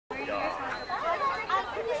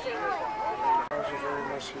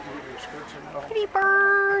Pretty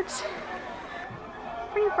birds.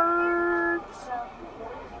 Pretty birds.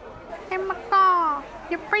 Hey, macaw.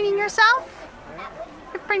 You're preening yourself?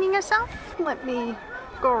 You're preening yourself? Let me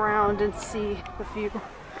go around and see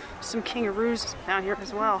some kangaroos down here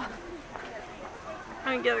as well.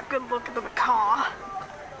 I'm gonna get a good look at the macaw.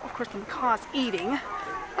 Of course, the macaw's eating.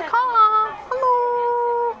 Macaw!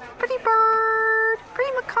 Hello! Pretty bird!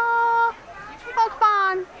 Pretty macaw! Oh, come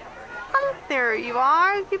on! Oh, there you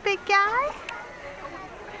are, you big guy.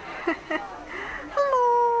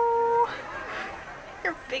 Hello!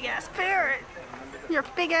 You're a big-ass parrot. You're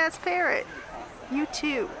a big-ass parrot. You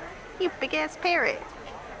too. You big-ass parrot.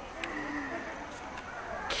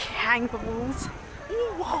 Kangaroos.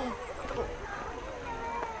 Whoa!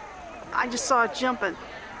 I just saw it jumping.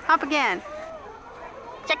 Hop again.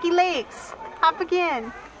 Check your legs. Hop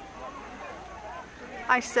again.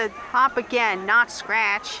 I said hop again, not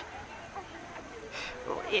scratch.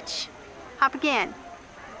 Little itch. Hop again.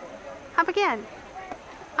 Hop again.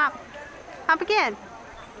 Hop. Hop again.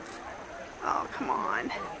 Oh, come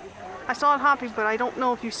on. I saw it hopping, but I don't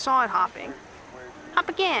know if you saw it hopping. Hop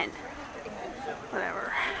again.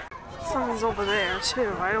 Whatever. Something's over there,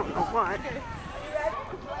 too. I don't know what.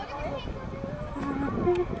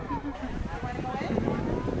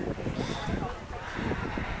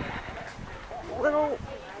 Little...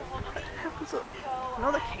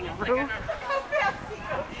 Another kangaroo.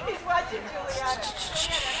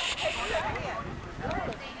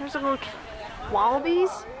 There's a little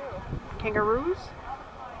wallabies, kangaroos.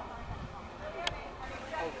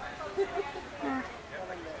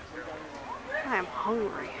 I am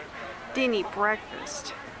hungry. Didn't eat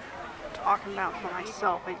breakfast. Talking about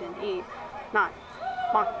myself, I didn't eat. Not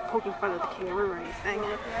poking fun of the kangaroo or anything.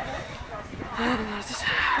 Just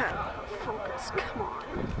focus, come on.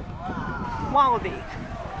 Wallaby.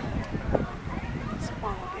 It's a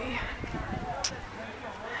wallaby.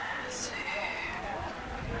 Let's see.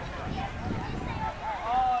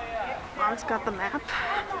 Mom's got the map.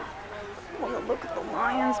 I want to look at the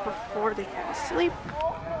lions before they fall asleep.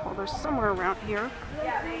 Well, they're somewhere around here.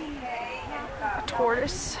 A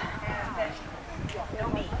tortoise.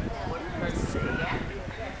 Let's see.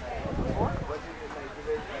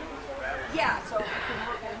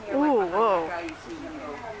 Ooh, whoa.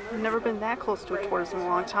 I've never been that close to a tortoise in a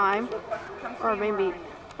long time. Or maybe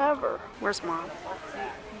ever. Where's Mom?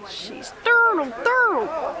 She's turtle. Turtles.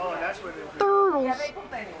 Turtle.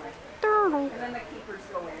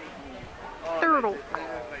 Turtle.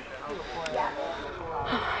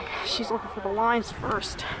 She's looking for the lines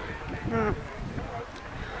first.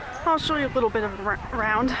 I'll show you a little bit of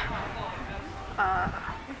around. I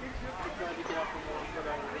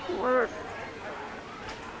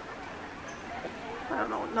don't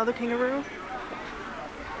know, another kangaroo?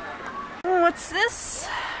 What's this?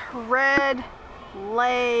 Red-legged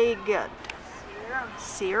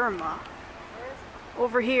Sierra.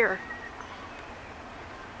 Over here.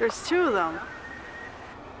 There's two of them.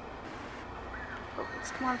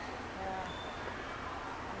 Focus, come on.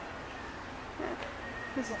 Yeah,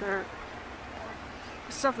 this is their...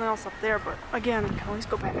 There's something else up there, but again, we can always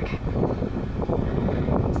go back.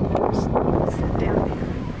 Sit down here.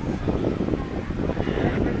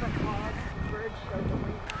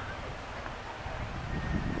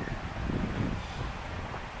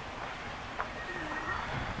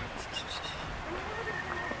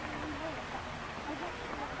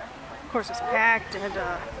 Of course, it's packed, and it's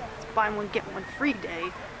buy one get one free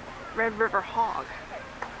day. Red River hog.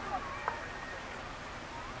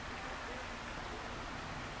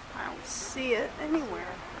 I don't see it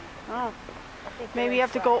anywhere. Oh, maybe you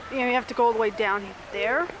have to go. You have to go all the way down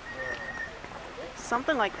there.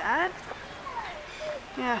 Something like that.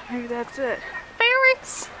 Yeah, maybe that's it.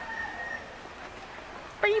 Parrots.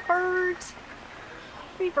 Pretty birds.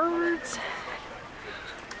 Pretty birds.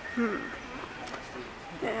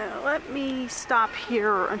 Yeah, let me stop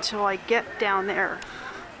here until I get down there.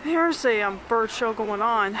 There's a bird show going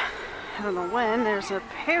on. I don't know when. There's a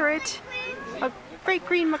parrot, a great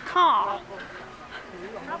green macaw.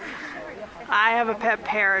 I have a pet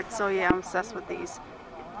parrot, so yeah, I'm obsessed with these.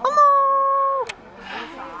 Hello!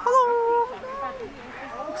 Hello!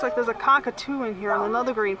 Looks like there's a cockatoo in here and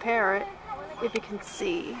another green parrot, if you can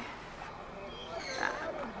see.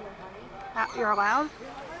 You're allowed?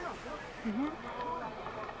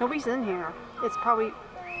 Nobody's in here. It's probably...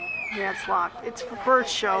 Yeah, it's locked. It's for bird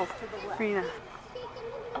show. Rena.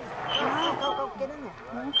 Go, get in there.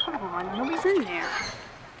 Oh, come on. Nobody's in there.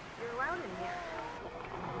 You're allowed in here.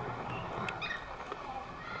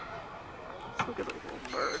 Let's look at the little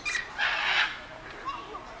birds.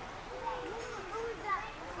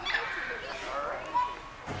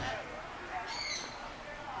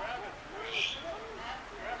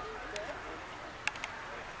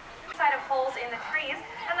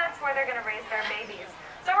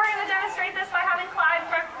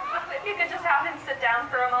 just have him sit down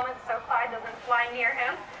for a moment so Clyde doesn't fly near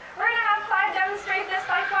him. We're going to have Clyde demonstrate this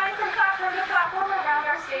by flying from platform to platform around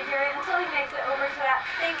our stage area until he makes it over to that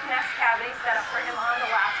big nest cavity set up for him on the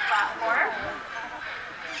last platform.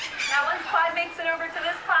 Now once Clyde makes it over to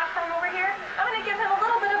this platform over here, I'm going to give him a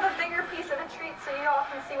little bit of a bigger piece of a treat so you all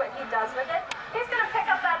can see what he does with it. He's going to pick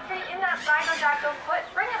up that treat in that zygodactyl foot,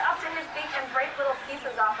 bring it up to his beak, and break little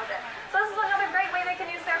pieces off of it. So this is another great way they can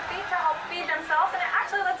use their feet to help feed themselves, and it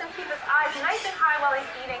actually lets him keep his eyes nice and high while he's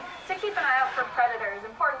eating to keep an eye out for predators.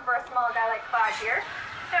 Important for a small guy like Clyde here.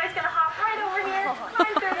 Now he's going to hop right over here,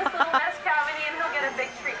 climb through this little nest cavity, and he'll get a big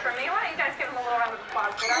treat from me. Why don't you guys give him a little round of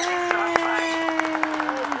applause for that? Nice job, Clyde.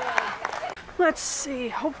 Let's see.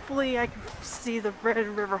 Hopefully I can see the Red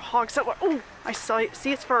River hogs. Oh, I saw it.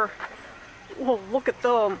 See its fur. Whoa, look at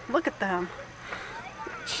them. Look at them.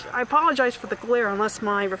 I apologize for the glare unless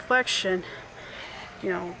my reflection,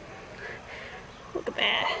 you know, look at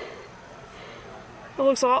that. It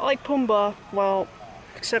looks a lot like Pumbaa. Well,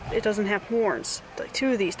 except it doesn't have horns. Like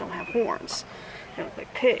two of these don't have horns. They look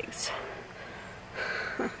like pigs.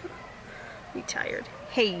 You tired?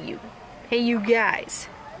 Hey you. Hey you guys.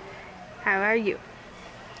 How are you?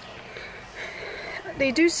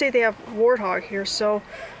 They do say they have warthog here, so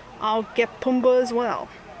I'll get Pumbaa as well.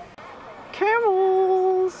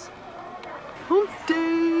 Camels! Hump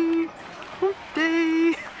day! Hump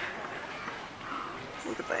day!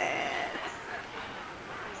 Look at that.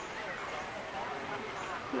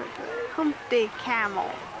 Look at that. Hump day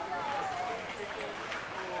camel.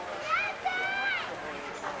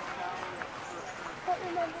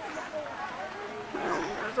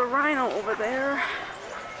 There's a rhino over there.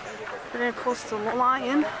 Very close to the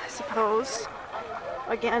lion, I suppose.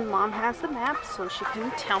 Again, Mom has the map, so she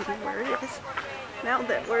can tell me where it is. Now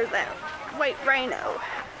that, where's that white rhino?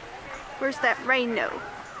 Where's that rhino?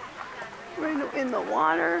 Rhino in the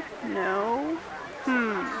water? No.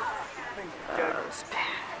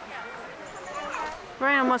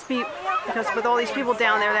 Rhino must be, because with all these people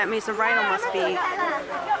down there, that means the rhino must be.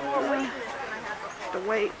 Have to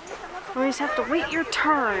wait. You always have to wait your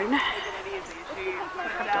turn.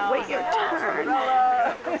 Have to wait your turn.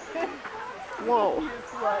 Whoa.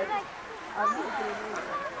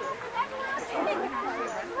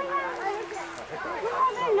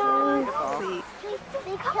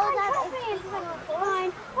 They killed that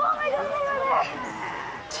line.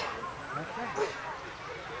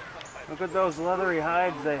 Look at those leathery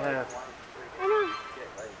hides they have. I know.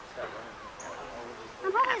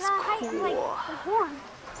 I'm probably That's that height of like cool. the horn.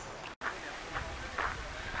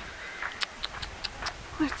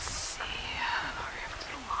 Let's see.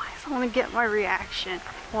 I want to get my reaction.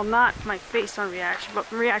 Well, not my face on reaction,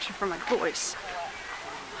 but reaction from my voice.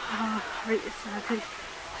 Is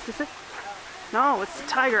this it? No, it's the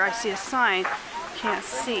tiger. I see a sign. Can't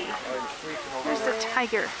see. There's the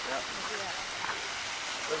tiger.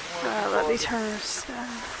 Let me turn.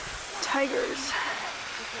 Tigers.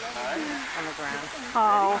 On the ground.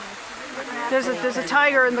 Oh, there's a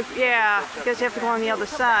tiger in the. Yeah, I guess you have to go on the other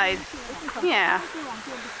side. Yeah.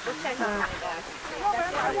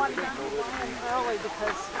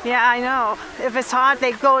 Yeah, I know. If it's hot,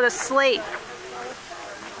 they go to sleep.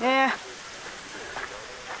 Yeah.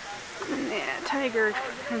 Yeah, tiger.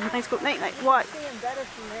 Nice good night night. What?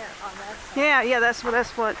 Yeah, that's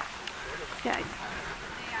what. Yeah.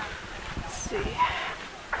 Let's see.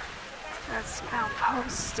 That's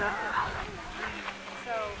outpost.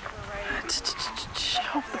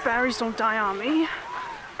 Hope the batteries don't die on me.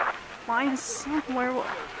 Lions somewhere.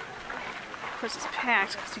 Of course, it's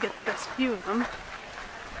packed because you get the best view of them.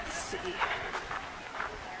 Let's see.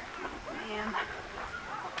 Oh, man.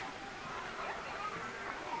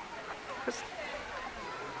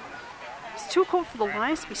 It's too cold for the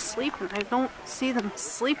lions to be sleeping. I don't see them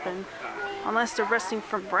sleeping unless they're resting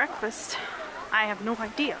from breakfast. I have no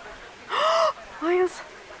idea. Lions!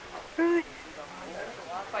 Where are they?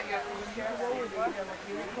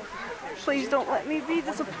 Please don't let me be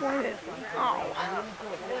disappointed. Oh.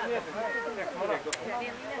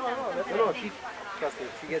 No, she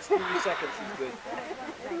gets 3 seconds, she's good.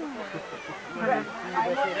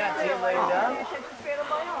 See him laying down?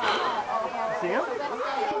 See him?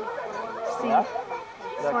 See?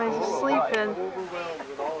 Lions are sleeping.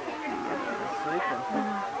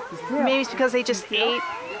 Maybe it's because they just ate.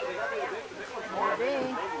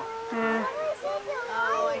 Yeah.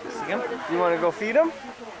 See him? You want to go feed him?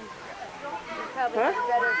 Huh?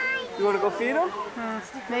 You want to go feed him?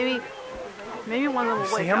 Maybe one of them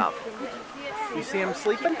will wake him? up. You see him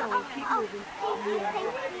sleeping?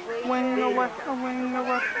 Wing away, a wing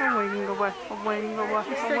away, a wing away, a wing away,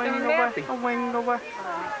 a wing away, a wing away.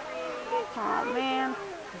 Oh man.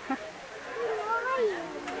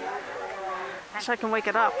 Wish I can wake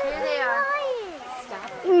it up. Here they are.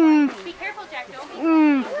 Be careful, Jack. Don't be.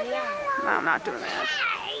 No, I'm not doing that.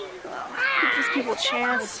 Give these people a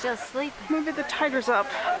chance. Still sleeping. Maybe the tiger's up.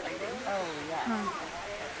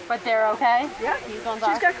 But they're okay? Yeah, she's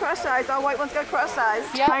got crossed eyes. Our white one's got crossed eyes.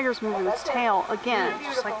 The tiger's moving its tail again,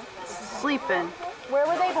 just like sleeping. Where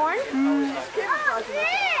were they born?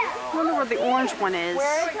 I wonder where the orange one is.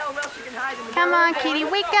 Come on, kitty,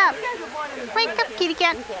 wake up. Wake up, kitty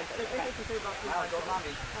cat.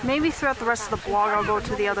 Maybe throughout the rest of the vlog I'll go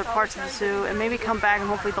to the other parts of the zoo and maybe come back and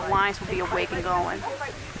hopefully the lions will be awake and going.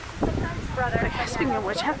 Speaking of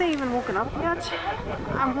which, have they even woken up yet?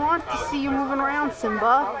 I want to see you moving around,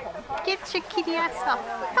 Simba. Get your kitty ass up.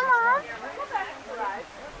 Come on.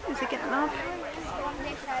 Is it getting up?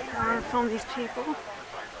 I want to film these people.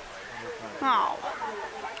 Oh.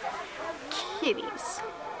 Kitties.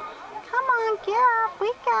 Come on, get up.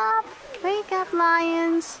 Wake up. Wake up,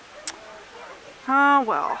 lions. Oh,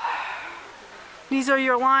 well. These are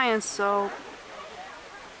your lions, so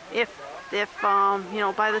if you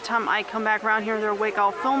know, by the time I come back around here and they're awake,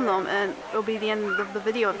 I'll film them and it'll be the end of the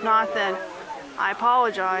video. If not, then I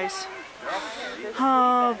apologize.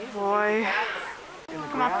 Oh boy.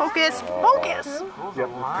 Come on, focus, focus!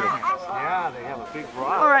 Yeah, they have a big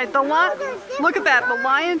rock. Alright, look at that, the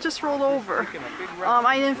lion just rolled over.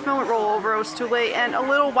 I didn't film it roll over, it was too late. And a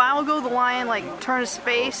little while ago, the lion like turned his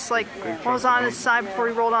face, like was on his side before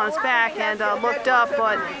he rolled on his back and looked up,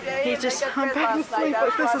 but he just hung back to sleep.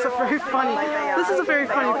 But this is a very funny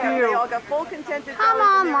view. Come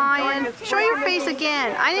on, lion, show your face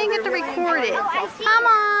again. I didn't get to record it. Come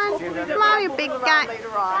on, you big guy.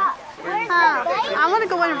 I want to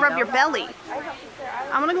go in and rub your belly.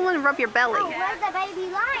 I want to go in and rub your belly. Where's the baby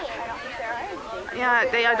lion?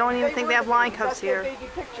 Yeah, I don't even think they have lion cubs here.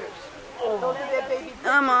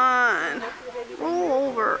 Come on. Roll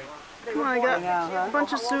over. Come on, I got a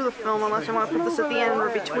bunch of zoo to film unless I want to put this at the end or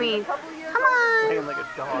between. Come on.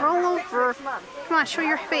 Roll over. Come on, show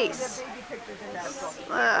your face.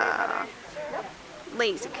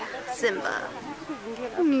 Lazy Simba.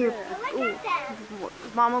 Ooh.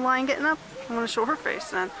 Mama lion getting up? I'm going to show her face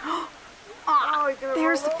then. Oh,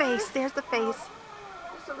 there's the face. There's the face.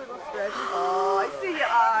 Just a little stretch. Oh, I see your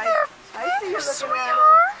eyes. I see your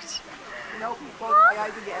sweetheart. Nope, you closed my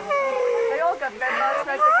eyes again. They all got fed last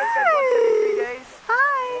night. They get fed once every 3 days.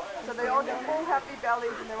 Hi. So they all get full happy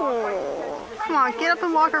bellies and they're all quite Come on, get up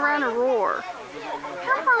and walk around and roar.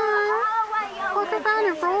 Come on. Walk around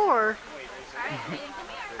and roar.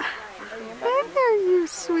 Hey there, you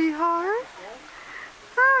sweetheart.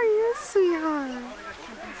 How are you, sweetheart?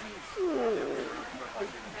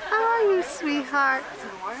 How are you, sweetheart?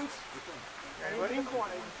 I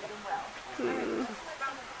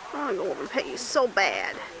want to go over and pet you so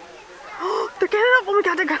bad. Oh, they're getting up. Oh my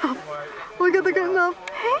god, they're getting up. Oh my god, they're getting up.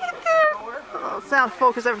 Hey there. Oh, it's out of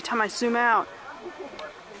focus every time I zoom out.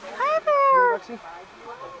 Hi there.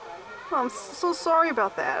 Oh, I'm so sorry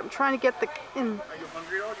about that. I'm trying to get the in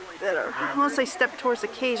better. Unless they step towards the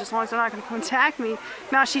cage, as long as they're not going to come attack me.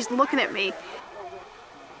 Now she's looking at me.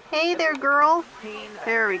 Hey there, girl.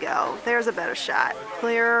 There we go. There's a better shot.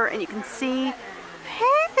 Clearer, and you can see.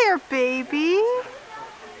 Hey there, baby.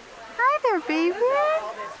 Hi there, baby.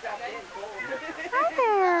 Hi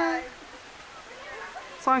there.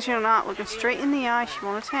 As long as you're not looking straight in the eye, she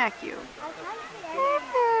won't attack you. Hey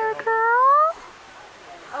there, girl.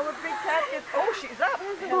 Oh, a big cat gets... Oh, she's up.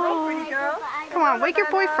 Hello, pretty girl. Come on, wake your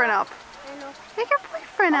boyfriend up. Wake your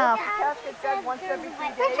boyfriend up. Cats get fed once every 3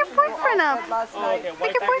 days. Wake your boyfriend up. Last night.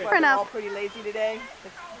 Wake your boyfriend They're all up. pretty lazy today.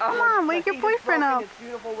 Come on, wake your boyfriend up. It's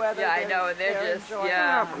beautiful weather. Yeah, I know, and they're just,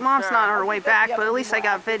 yeah. Mom's not on her way back, but at least I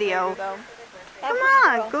got video. Come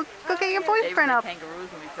on, go get your boyfriend up. Kangaroos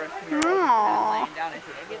when we first came here. Aww, Laying down, I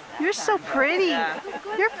said, you're so pretty.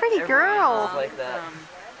 You're a pretty girl. like that.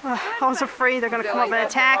 I was afraid they're gonna come up and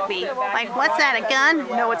attack me. Like, what's that, a gun?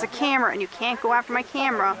 No, it's a camera, and you can't go after my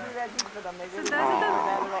camera.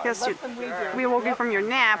 I guess we woke you from your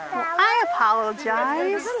nap. Well, I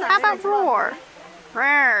apologize. How about roar?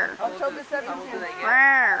 Roar. October 17th.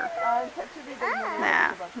 Roar.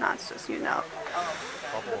 Nah, not just you know.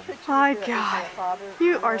 My God,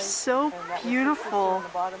 you are so beautiful.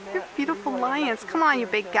 You're beautiful lions. Come on, you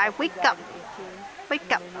big guy, wake up.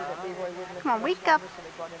 Wake up. Come on, wake up.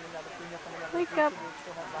 Wake up.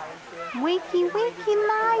 Wakey, wakey,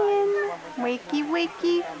 lion. Wakey,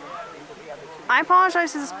 wakey. I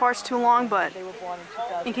apologize if this part's too long, but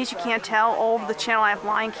in case you can't tell, all over the channel I have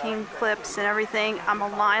Lion King clips and everything. I'm a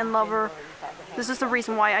lion lover. This is the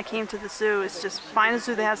reason why I came to the zoo, is just find a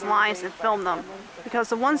zoo that has lions and film them. Because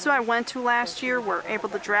the one zoo I went to last year were able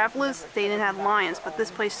to travelers, they didn't have lions, but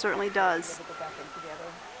this place certainly does.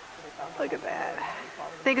 Look at that.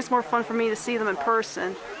 I think it's more fun for me to see them in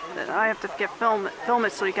person. That I have to film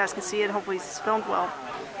it so you guys can see it. Hopefully it's filmed well.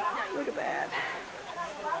 Look at that.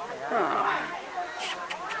 Oh.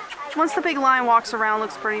 Once the big lion walks around,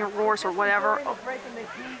 looks pretty, or roars or whatever.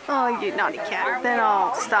 Oh, you naughty cat. Then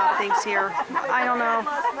I'll stop things here. I don't know.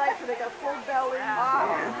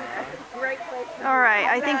 Alright,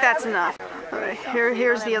 I think that's enough. Alright,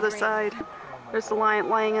 here's the other side. There's the lion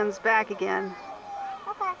laying on his back again.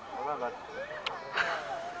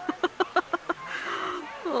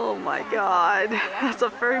 Oh my god. That's a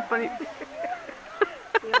very funny...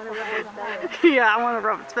 Yeah, I want to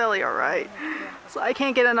rub its belly, alright. So I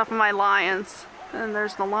can't get enough of my lions. And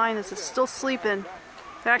there's the lion that's still sleeping.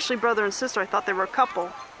 They're actually brother and sister. I thought they were a couple.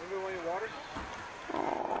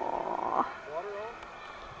 Aww.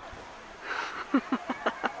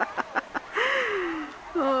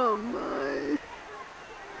 Oh my.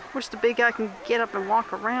 Wish the big guy can get up and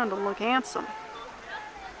walk around and look handsome.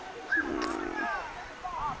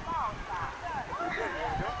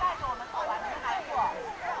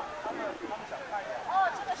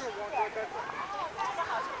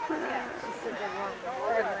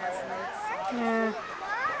 Yeah.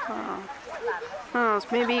 Oh, so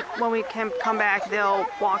maybe when we can come back, they'll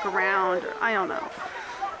walk around. Or, I don't know.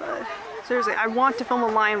 But seriously, I want to film a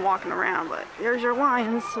lion walking around, but there's your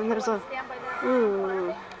lions, and there's a.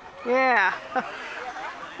 Ooh. Yeah.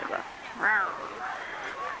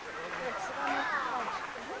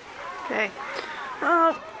 Okay.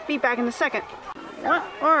 I'll be back in a second. What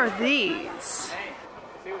are these?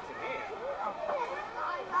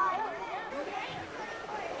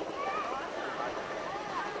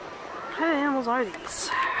 What kind of animals are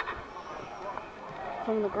these?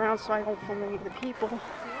 From the ground so I don't film any of the people.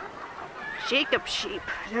 Jacob sheep.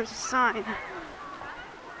 There's a sign.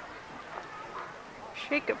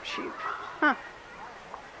 Jacob sheep. Huh.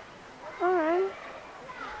 Alright.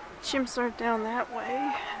 Chimps are down that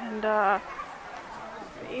way. And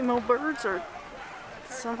emo birds are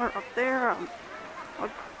somewhere up there. I'll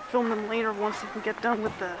film them later once I can get done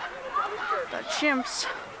with the chimps.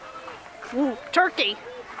 Ooh, turkey!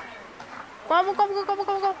 Gobble, gobble, gobble,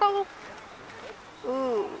 gobble, gobble, gobble.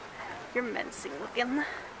 Ooh, you're menacing looking.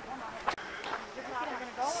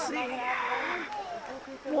 Let's see.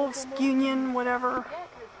 Wolves Union, whatever.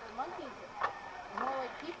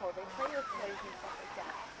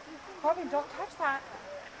 Robin, don't touch that.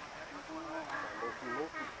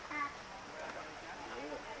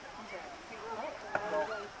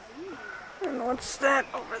 And what's that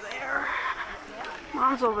over there?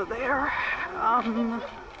 Mom's over there.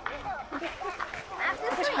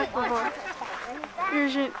 What type of a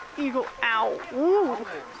Asian eagle? Ow. Ooh.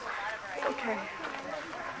 Okay.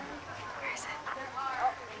 Where is it?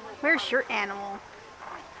 Where's your animal?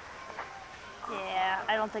 Yeah,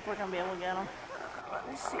 I don't think we're gonna be able to get them. Let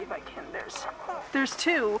me see if I can. There's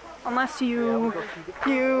two, unless you.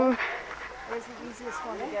 Yeah,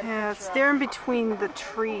 it's there in between the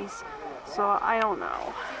trees, so I don't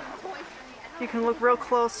know. You can look real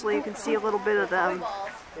closely, you can see a little bit of them.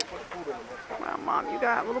 Well, Mom, you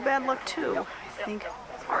got a little bad luck too, I think.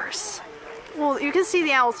 Worse. Well, you can see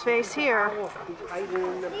the owl's face here. Hey,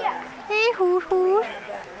 Hoot Hoot.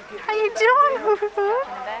 How you doing, Hoot Hoot?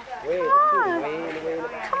 Come on.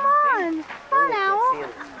 Come on. Come on, Owl.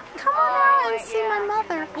 Come on and see my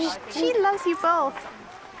mother. She loves you both.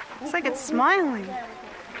 Looks like it's smiling.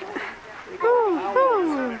 Ooh,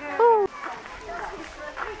 ooh, ooh.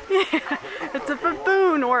 Yeah, it's a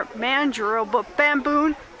baboon or mandrill, but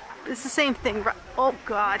bamboon, it's the same thing, right? Oh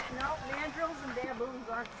God. No, mandrills and baboons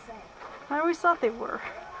aren't the same. I always thought they were.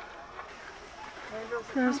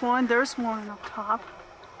 There's one up top.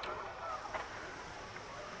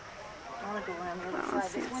 I want to go around the other Let's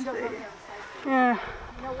side. see, This it's window's big. on there. Yeah,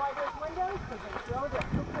 You know why there's windows? Because they throw their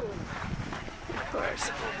cuckoo. of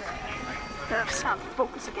course. Gotta sound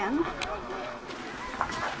focus again.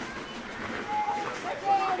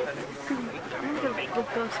 I'm gonna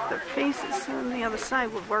look those at their faces, and the other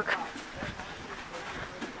side would work.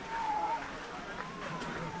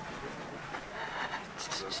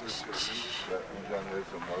 See if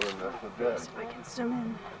I can zoom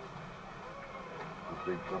in.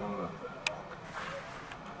 This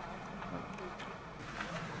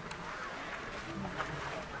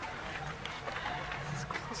is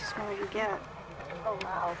the closest one I can get. Oh,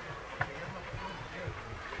 wow.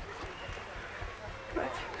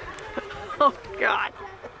 Oh God.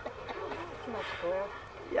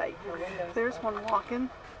 Yikes. There's one walking.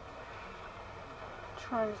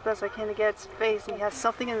 Trying as best I can to get its face. He has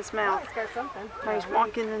something in his mouth. It's got something. Now he's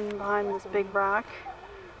walking in behind this big rock.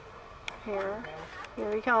 Here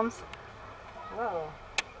he comes. Whoa.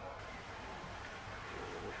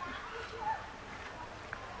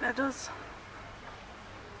 That does.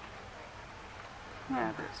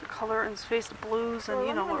 Yeah, there's a color in his face, the blues, and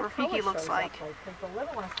you know what Rafiki looks like. Because the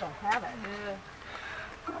little ones don't have it.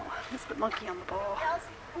 Oh, it's the monkey on the ball.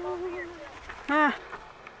 Ah,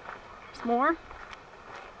 there's more.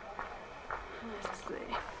 Let's see.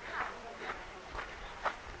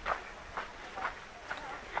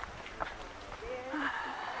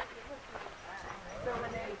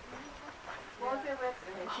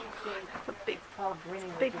 That's a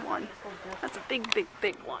big one. That's a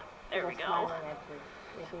big one. There we go.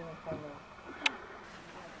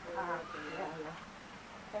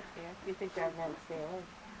 You think that won't stay away?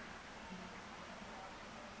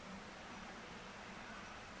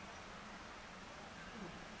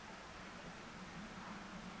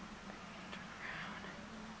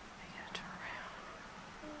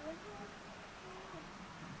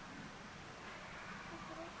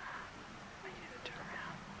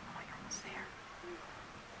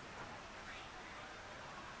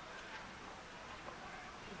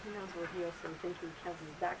 He knows where he is, so I think he has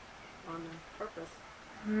his back on purpose.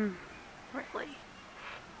 Really?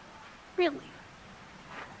 Really?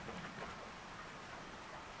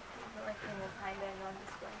 I like seeing his hind end on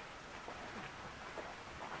display.